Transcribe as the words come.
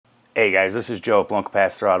Hey guys, this is Joe at Blown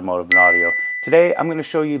Capacitor Automotive and Audio. Today I'm going to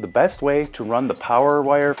show you the best way to run the power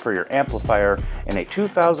wire for your amplifier in a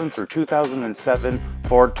 2000 through 2007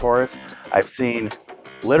 Ford Taurus. I've seen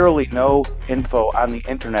literally no info on the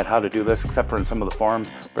internet how to do this except for in some of the forums,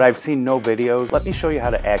 but I've seen no videos. Let me show you how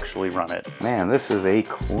to actually run it. Man, this is a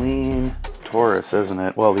clean Taurus, isn't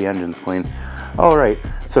it? Well, the engine's clean. All right,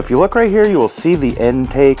 so if you look right here, you will see the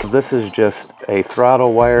intake. This is just a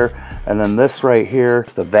throttle wire, and then this right here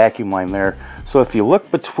is the vacuum line there. So if you look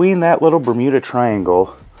between that little Bermuda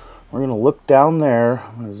triangle, we're gonna look down there.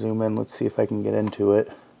 I'm gonna zoom in, let's see if I can get into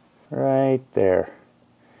it. Right there.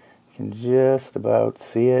 You can just about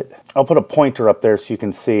see it. I'll put a pointer up there so you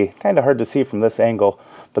can see. Kind of hard to see from this angle,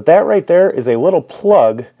 but that right there is a little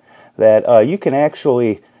plug that you can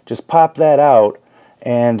actually just pop that out,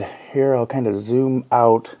 and here I'll kind of zoom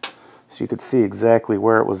out so you can see exactly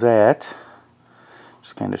where it was at.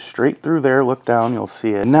 Just kind of straight through there, look down, you'll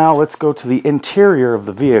see it. Now let's go to the interior of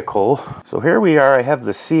the vehicle. So here we are, I have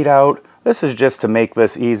the seat out. This is just to make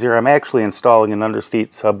this easier. I'm actually installing an underseat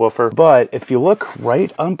subwoofer, but if you look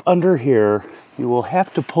right up under here, you will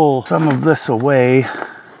have to pull some of this away.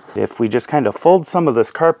 If we just kind of fold some of this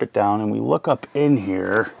carpet down and we look up in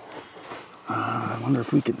here, I wonder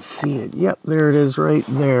if we can see it. Yep, there it is right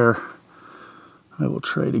there. I will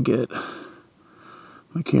try to get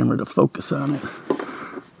my camera to focus on it.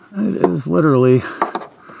 It is literally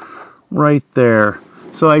right there.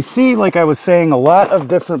 So I see, like I was saying, a lot of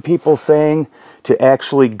different people saying to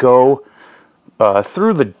actually go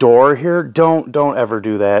through the door here. Don't ever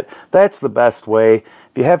do that. That's the best way.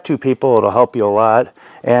 If you have two people, it'll help you a lot.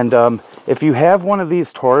 And if you have one of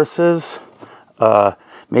these Tauruses,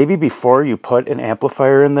 maybe before you put an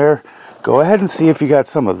amplifier in there, go ahead and see if you got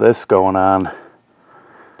some of this going on.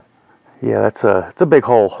 Yeah, it's a big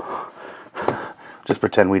hole. Just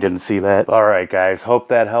pretend we didn't see that. All right, guys, hope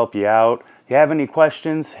that helped you out. If you have any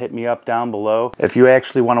questions, hit me up down below. If you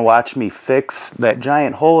actually want to watch me fix that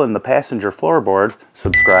giant hole in the passenger floorboard,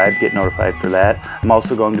 subscribe, get notified for that. I'm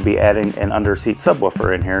also going to be adding an underseat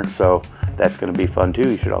subwoofer in here, so that's going to be fun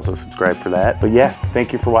too. You should also subscribe for that. But yeah,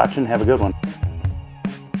 thank you for watching. Have a good one.